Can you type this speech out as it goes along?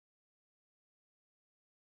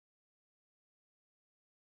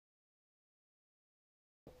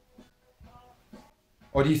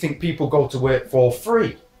Or do you think people go to work for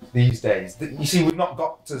free these days? You see, we've not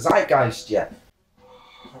got to zeitgeist yet.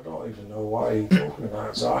 I don't even know why you're talking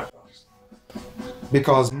about zeitgeist.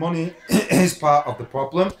 Because money is part of the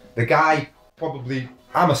problem. The guy probably,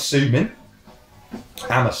 I'm assuming,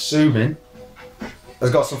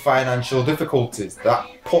 has got some financial difficulties that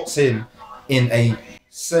puts him in a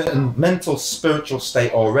certain mental, spiritual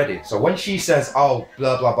state already. So when she says, oh,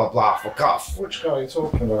 blah, blah, blah, blah, fuck off. Which guy are you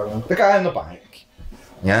talking about then? The guy on the bike.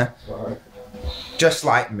 Yeah? Right. Just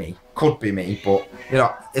like me. Could be me, but, you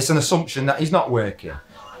know, it's an assumption that he's not working.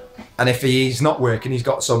 And if he's not working, he's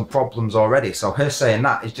got some problems already. So her saying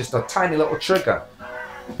that is just a tiny little trigger.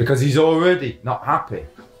 Because he's already not happy.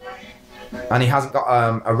 And he hasn't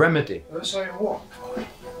got a remedy. They're saying what?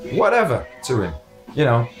 Whatever to him. You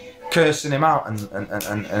know, cursing him out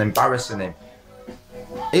and embarrassing him.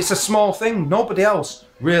 It's a small thing. Nobody else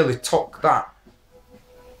really took that.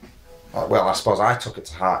 Well, I suppose I took it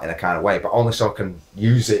to heart in a kind of way, but only so I can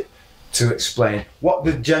use it to explain what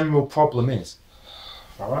the general problem is.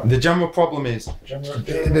 Right. The general problem is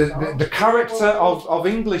the character of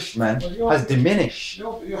Englishmen has diminished.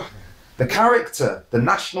 The character, the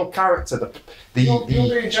national character, You're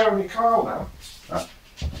being Jeremy Kyle now.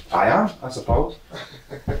 I am, I suppose.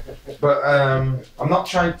 But I'm not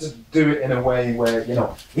trying to do it in a way where, you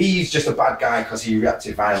know, he's just a bad guy because he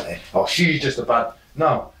reacted violently, or she's just a bad...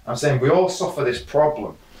 No, I'm saying we all suffer this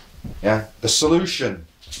problem. Yeah, the solution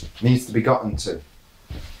needs to be gotten to.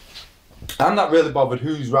 I'm not really bothered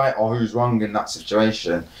who's right or who's wrong in that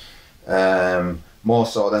situation, more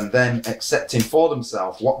so than them accepting for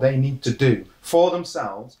themselves what they need to do for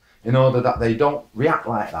themselves in order that they don't react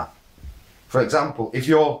like that. For example, if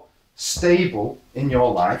you're stable in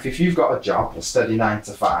your life, if you've got a job, a steady 9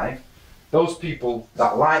 to 5, those people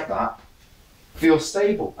that like that feel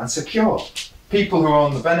stable and secure. People who are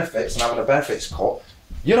on the benefits and having a benefits cut,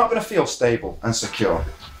 you're not going to feel stable and secure.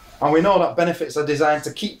 And we know that benefits are designed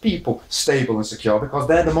to keep people stable and secure because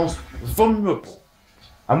they're the most vulnerable.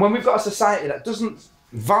 And when we've got a society that doesn't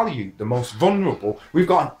value the most vulnerable, we've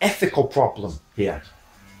got an ethical problem here.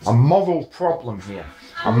 A moral problem here.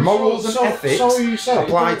 And morals and ethics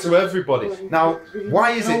apply to everybody. Now,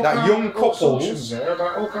 why is it that young couples...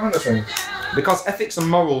 about all kind of things. Because ethics and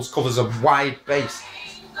morals covers a wide base.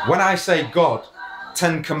 When I say God,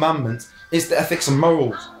 10 Commandments, it's the ethics and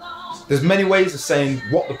morals. There's many ways of saying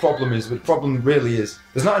what the problem is, but the problem really is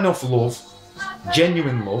there's not enough love,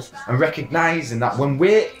 genuine love, and recognising that when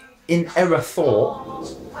we're in error thought,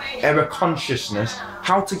 error consciousness,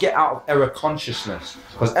 how to get out of error consciousness.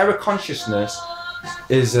 Because error consciousness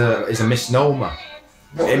is a misnomer.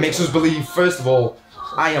 It makes us believe, first of all,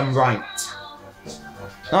 I am right.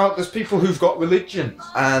 Now, there's people who've got religion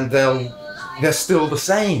and they're still the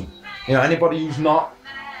same. You know, anybody who's not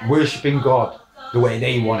worshipping God the way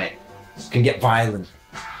they want it can get violent.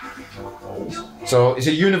 So it's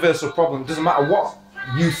a universal problem. It doesn't matter what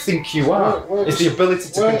you think you are. It's the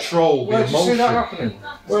ability to control the emotion. Where do you see that happening?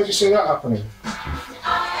 Where do you see that happening?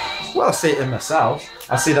 Well, I see it in myself.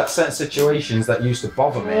 I see that certain situations that used to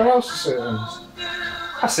bother me. Where else do you see it in?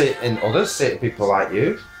 I see it in others. See it in people like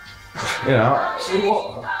you. You know. See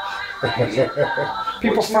what?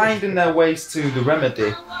 People finding their ways to the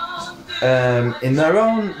remedy in their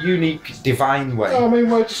own unique, divine way. I mean,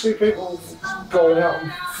 where do you see people going out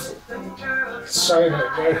and saying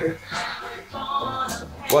it?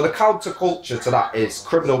 Well, the counterculture to that is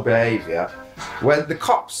criminal behaviour. When the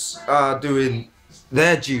cops are doing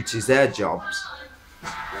their duties, their jobs,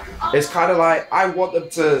 it's kind of like, I want them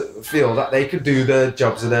to feel that they can do their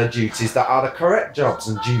jobs and their duties that are the correct jobs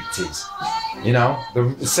and duties. You know,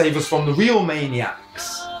 save us from the real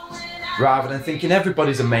maniacs, rather than thinking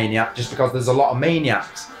everybody's a maniac just because there's a lot of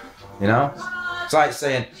maniacs, you know? It's like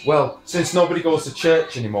saying, well, since nobody goes to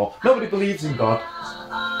church anymore, nobody believes in God.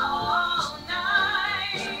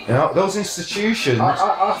 You know, those institutions...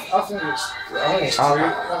 I think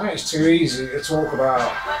it's too easy to talk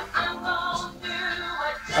about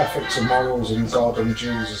ethics and morals and God and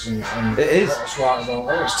Jesus and it is. What's right and wrong.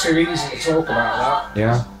 I think it's too easy to talk about that.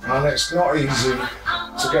 Yeah. And it's not easy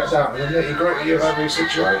to get down to the nitty gritty of every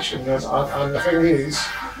situation. And the thing is,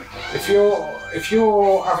 if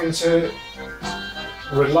you're having to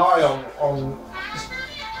rely on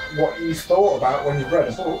what you thought about when you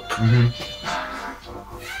read a book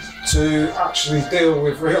to actually deal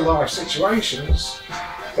with real life situations,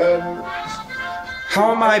 then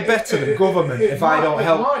how am I better than government if I don't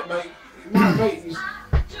help? It might make you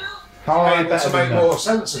how am I better to make more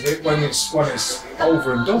sense of it when it's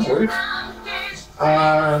over and done with,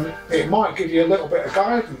 and it might give you a little bit of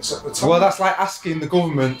guidance at the time. Well, that's like asking the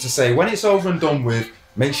government to say, when it's over and done with,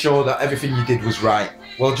 make sure that everything you did was right.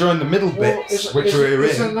 Well, during the middle bits, which we're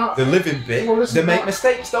in, the living bit, they make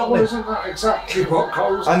mistakes, don't they? Isn't that exactly what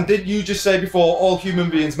goes on? And did you just say before, all human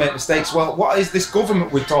beings make mistakes? Well, what is this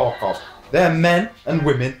government we talk of? They're men and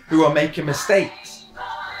women who are making mistakes.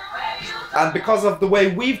 And because of the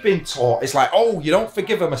way we've been taught, it's like, oh, you don't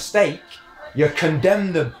forgive a mistake, you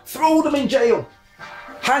condemn them, throw them in jail,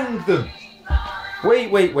 hang them.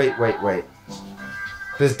 Wait.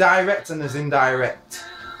 There's direct and there's indirect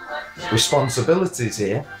responsibilities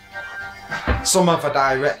here. Some have a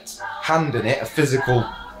direct hand in it, a physical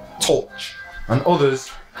touch, and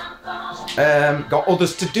others got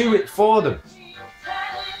others to do it for them.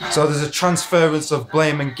 So there's a transference of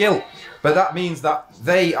blame and guilt, but that means that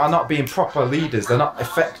they are not being proper leaders, they're not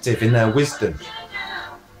effective in their wisdom.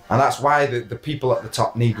 And that's why the people at the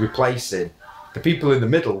top need replacing. The people in the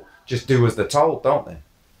middle just do as they're told, don't they?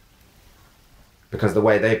 Because the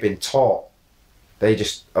way they've been taught, they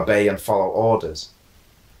just obey and follow orders.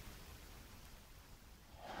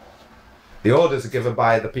 The orders are given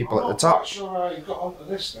by the people at the top. I'm not sure how you got onto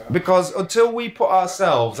this now. Because until we put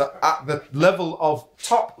ourselves at the level of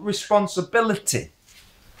top responsibility,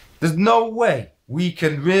 there's no way we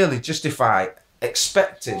can really justify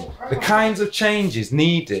expecting the kinds of changes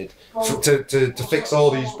needed to fix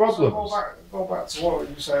all these problems. Go back to what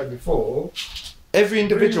you said before. Every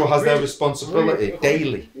individual has their responsibility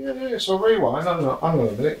daily. Yeah, so rewind, hang on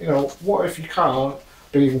a minute. You know, what if you can't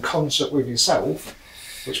be in concert with yourself,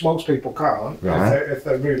 which most people can't, right, if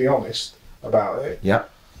they're really honest about it? Yeah.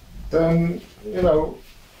 Then, you know...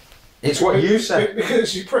 It's what you said.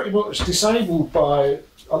 Because you're pretty much disabled by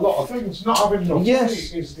a lot of things. Not having enough yes,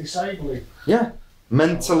 money is disabling. Yeah.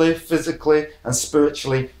 Mentally, physically and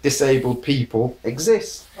spiritually disabled people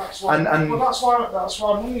exist. That's why, well, that's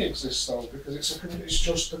why money exists though, because it's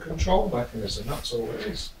just a control mechanism, that's all it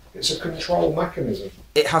is. It's a control mechanism.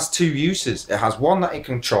 It has two uses. It has one that it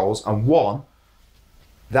controls and one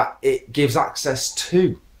that it gives access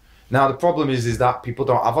to. Now the problem is that people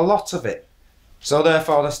don't have a lot of it. So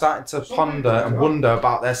therefore they're starting to ponder and wonder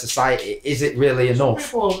about their society. Is it really enough?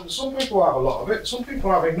 Some people have a lot of it, some people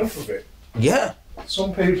have enough of it. Yeah.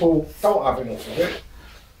 Some people don't have enough of it,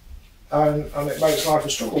 and it makes life a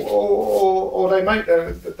struggle, or they make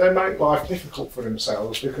life difficult for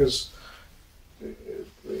themselves because,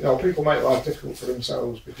 you know, people make life difficult for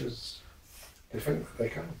themselves because they think that they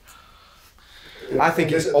can. I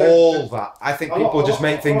think it's all that. I think people just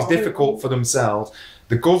make things difficult for themselves.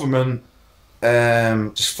 The government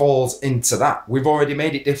just falls into that. We've already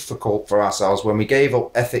made it difficult for ourselves when we gave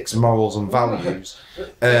up ethics, morals and values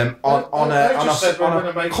on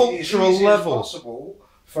a cultural level. Possible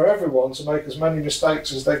for everyone to make as many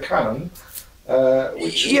mistakes as they can.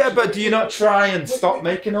 But do you not try and stop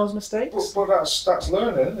making those mistakes? But that's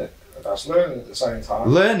learning, isn't it? That's learning at the same time.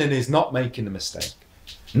 Learning is not making a mistake.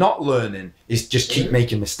 Not learning is just keep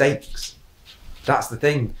making mistakes. That's the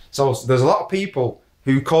thing. So there's a lot of people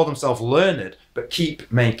who call themselves learned but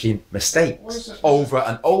keep making mistakes over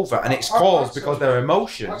and over, and it's caused because their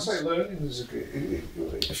emotions. I'd say learning is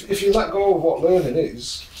if you let go of what learning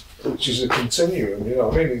is, which is a continuum, you know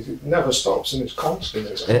what I mean, it never stops and it's constant.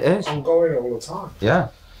 It's ongoing all the time. Yeah,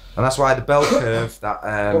 and that's why the bell curve that.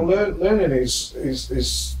 Well, learning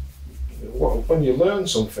is when you learn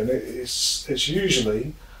something, it's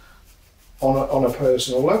usually on a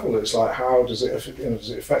personal level. It's like, how does it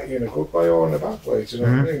affect you in a good way or in a bad way? Do you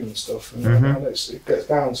know what I mean, and stuff? And, and it gets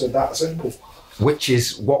down to that simple. Which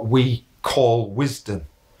is what we call wisdom.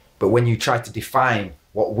 But when you try to define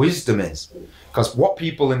what wisdom is, because what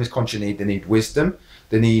people in this country need, they need wisdom.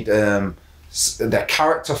 They need their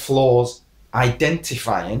character flaws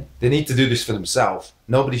identifying. They need to do this for themselves.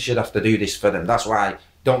 Nobody should have to do this for them. That's why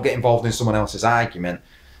don't get involved in someone else's argument,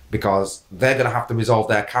 because they're going to have to resolve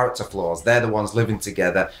their character flaws. They're the ones living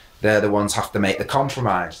together. They're the ones have to make the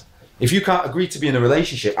compromise. If you can't agree to be in a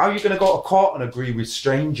relationship, how are you going to go to court and agree with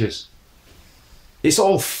strangers? It's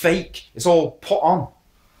all fake. It's all put on,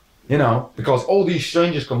 you know, because all these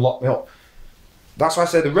strangers can lock me up. That's why I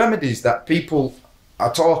say the remedies that people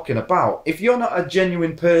are talking about, if you're not a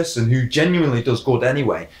genuine person who genuinely does good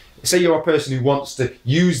anyway, say you're a person who wants to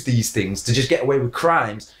use these things to just get away with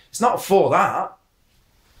crimes, it's not for that.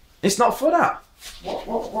 It's not for that.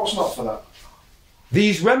 What's not for that?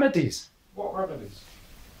 These remedies. What remedies?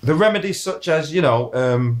 The remedies such as, you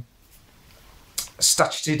know,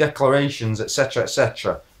 statutory declarations,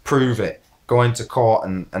 etc., prove it, going to court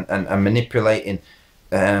and manipulating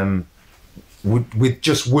with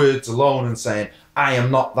just words alone and saying, I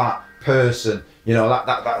am not that person, you know,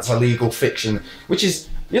 that's a legal fiction, which is,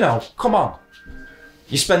 you know, come on.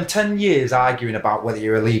 You spend 10 years arguing about whether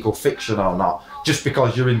you're a legal fiction or not, just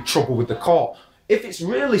because you're in trouble with the court. If it's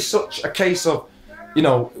really such a case of, you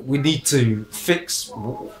know, we need to fix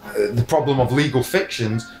the problem of legal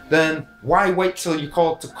fictions, then why wait till you're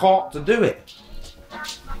called to court to do it?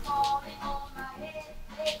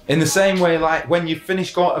 In the same way, like when you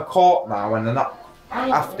finish going to court now and they're not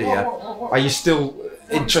after you, are you still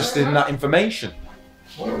interested in that information?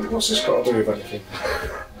 What's this got to do with anything?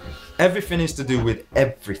 Everything is to do with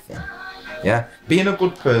everything. Yeah, being a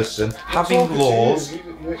good person, having laws,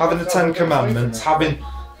 having the 10 Commandments, having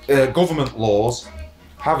government laws,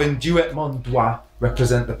 having Dieu et mon droit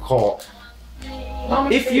represent the court.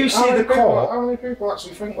 If you see the court... How many people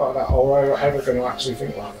actually think like that, or are ever going to actually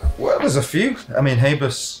think like that? Well, there's a few. I mean,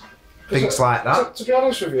 Habus thinks like that. To be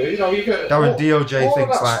honest with you, you know, you get... Darren DOJ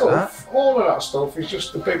thinks like that. All of that stuff is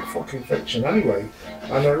just a big fucking fiction anyway.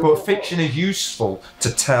 But fiction is useful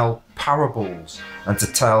to tell parables and to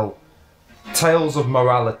tell tales of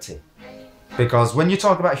morality. Because when you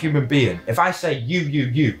talk about a human being, if I say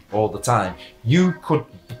you all the time, you could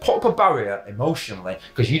put up a barrier emotionally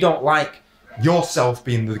because you don't like yourself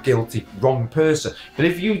being the guilty, wrong person. But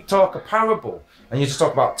if you talk a parable and you just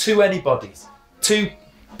talk about two anybodies, two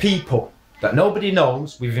people that nobody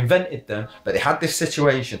knows, we've invented them, but they had this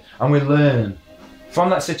situation, and we learn from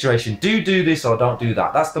that situation, do this or don't do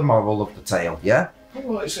that. That's the moral of the tale, yeah?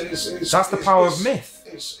 Well, that's the power of myth.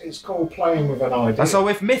 It's called playing with an idea. And so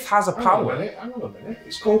if myth has a power... Hang on a minute.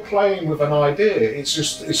 It's called playing with an idea. It's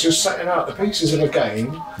just setting out the pieces of a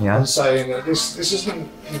game and saying that this isn't,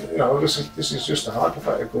 you know, this is just a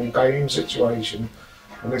hypothetical game situation,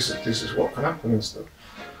 and this is what can happen and stuff.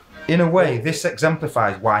 In a way, this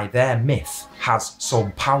exemplifies why their myth has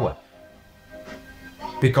some power.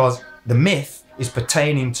 Because the myth is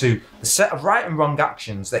pertaining to the set of right and wrong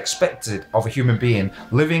actions expected of a human being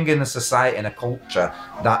living in a society and a culture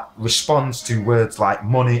that responds to words like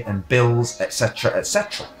money and bills, etc.,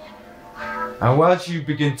 etc. And once you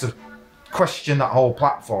begin to question that whole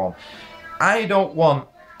platform, I don't want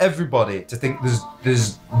everybody to think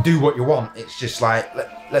there's do what you want. It's just like,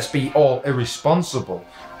 let's be all irresponsible.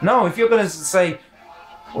 No, if you're going to say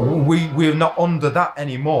we're not under that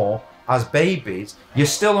anymore as babies, you're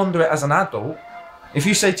still under it as an adult. If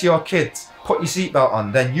you say to your kids, put your seatbelt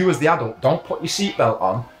on, then you as the adult don't put your seatbelt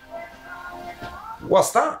on,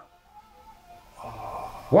 what's that?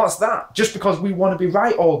 What's that? Just because we want to be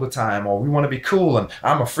right all the time, or we want to be cool and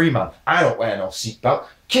I'm a free man, I don't wear no seatbelt.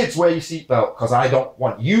 Kids, wear your seatbelt because I don't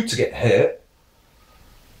want you to get hurt.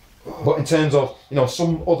 But in terms of, you know,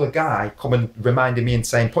 some other guy coming reminding me and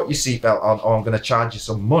saying, put your seatbelt on or I'm going to charge you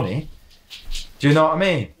some money. Do you know what I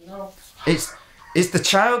mean? No. It's the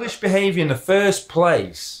childish behaviour in the first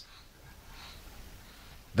place.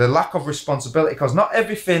 The lack of responsibility, because not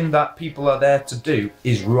everything that people are there to do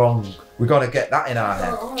is wrong. We've got to get that in our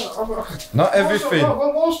head. Not everything.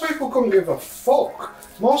 Well, most people couldn't give a fuck.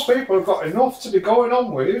 Most people have got enough to be going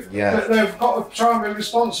on with that they've got to try and be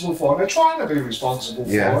responsible for. And they're trying to be responsible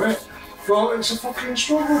for it, but it's a fucking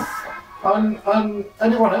struggle. And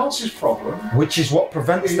anyone else's problem, which is what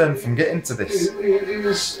prevents them from getting to this,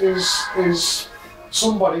 is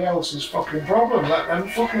somebody else's fucking problem. Let them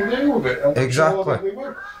fucking deal with it. Exactly.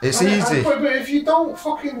 It's easy. But if you don't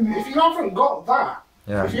fucking, if you haven't got that,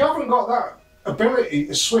 if you haven't got that ability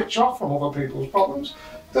to switch off from other people's problems,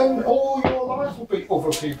 then all your life will be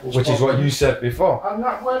other people's problems. Which is what you said before. And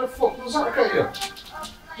that, where the fuck does that get you?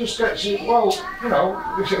 Just gets you, well, you know,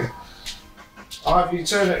 either you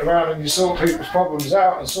turn it around and you sort people's problems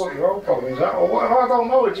out and sort your own problems out, or whatever, I don't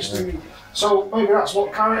know. It just so maybe that's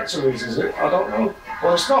what character is it? I don't know.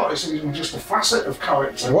 Well, it's not. It's even just a facet of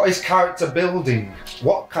character. What is character building?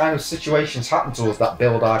 What kind of situations happen to us that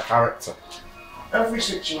build our character? Every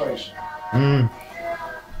situation.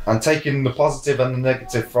 And taking the positive and the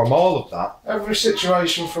negative from all of that. Every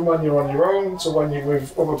situation, from when you're on your own to when you're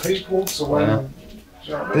with other people to when...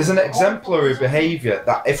 You know what I mean? There's an exemplary behaviour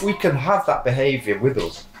that if we can have that behaviour with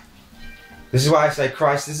us, this is why I say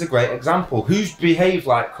Christ is a great example. Who's behaved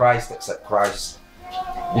like Christ except Christ?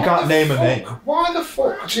 You can't name a name. Why the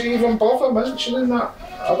fuck do you even bother mentioning that?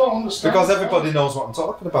 I don't understand. Because everybody knows what I'm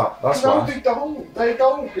talking about. That's why. No, they don't. They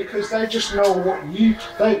don't, because they just know what you.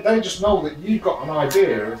 They just know that you've got an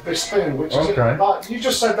idea of this thing, which is like you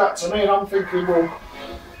just said that to me, and I'm thinking, well,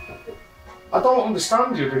 I don't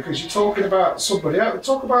understand you because you're talking about somebody else.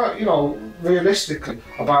 Talk about, you know, realistically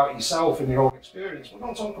about yourself and your own experience. We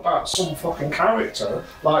don't talk about some fucking character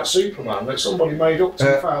like Superman that somebody made up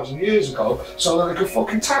 2,000 years ago so that they could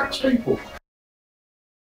fucking tax people.